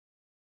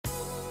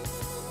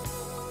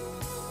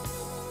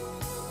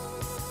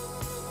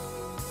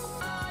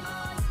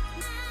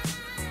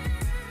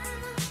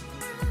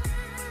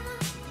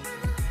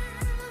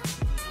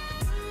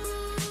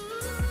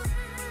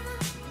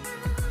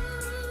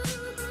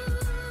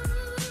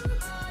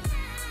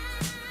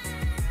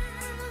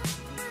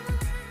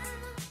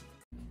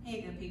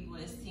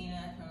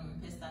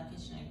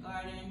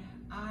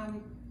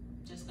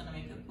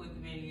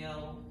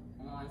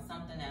on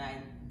something that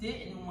I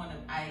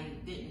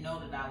didn't know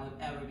that I would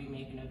ever be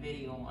making a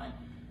video on.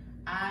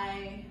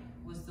 I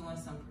was doing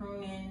some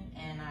pruning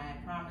and I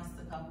promised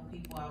a couple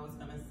people I was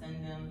gonna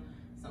send them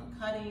some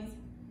cuttings.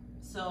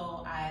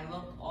 So I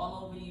looked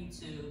all over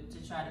YouTube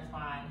to try to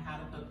find how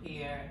to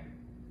prepare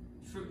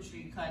fruit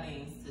tree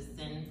cuttings to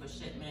send for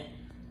shipment.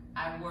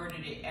 I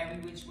worded it every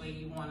which way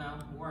you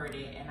wanna word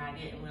it, and I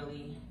didn't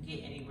really get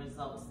any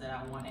results that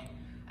I wanted.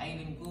 I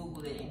even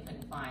Googled it and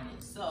couldn't find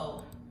it.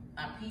 So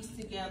I pieced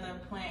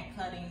together plant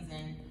cuttings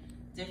and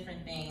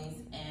different things,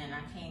 and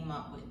I came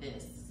up with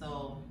this.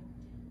 So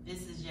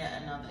this is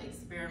yet another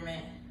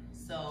experiment.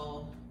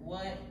 So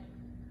what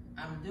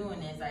I'm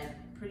doing is I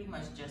pretty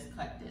much just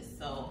cut this.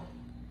 So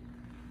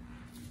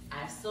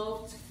I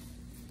soaked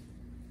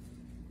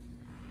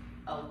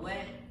a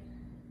wet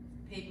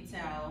paper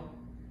towel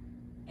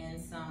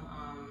in some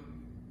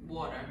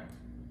water.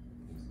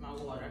 It's my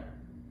water.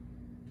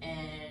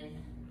 And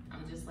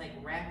I'm just like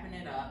wrapping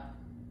it up.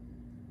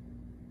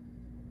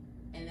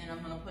 And then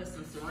I'm gonna put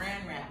some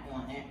saran wrap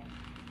on it.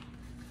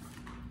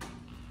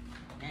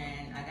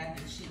 And I got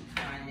the cheap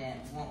kind that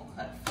won't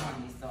cut for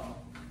me, so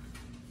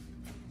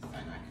there's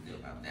nothing I can do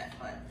about that.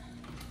 But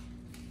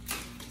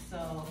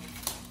so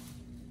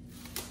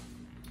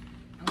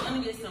I'm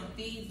gonna get some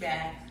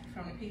feedback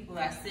from the people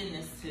I send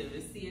this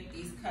to see if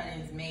these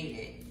cuttings made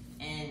it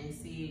and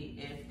see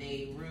if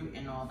they root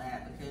and all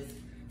that, because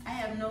I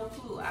have no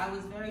clue. I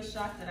was very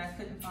shocked that I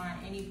couldn't find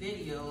any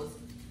videos,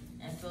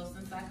 and so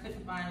since I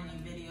couldn't find any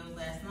videos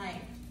last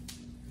night,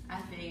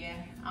 I figured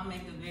I'll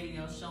make a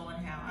video showing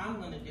how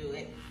I'm gonna do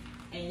it,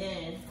 and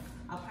then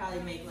I'll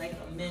probably make like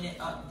a minute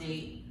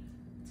update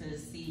to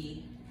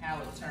see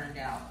how it turned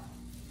out.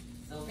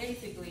 So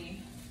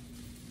basically,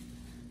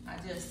 I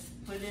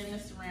just put it in the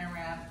saran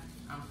wrap,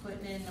 I'm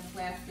putting it in the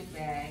plastic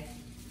bag,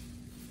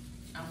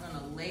 I'm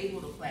gonna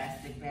label the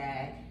plastic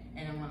bag,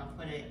 and I'm gonna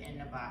put it in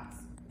the box.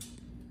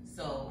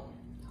 So,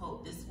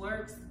 hope this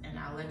works, and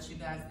I'll let you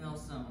guys know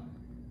soon.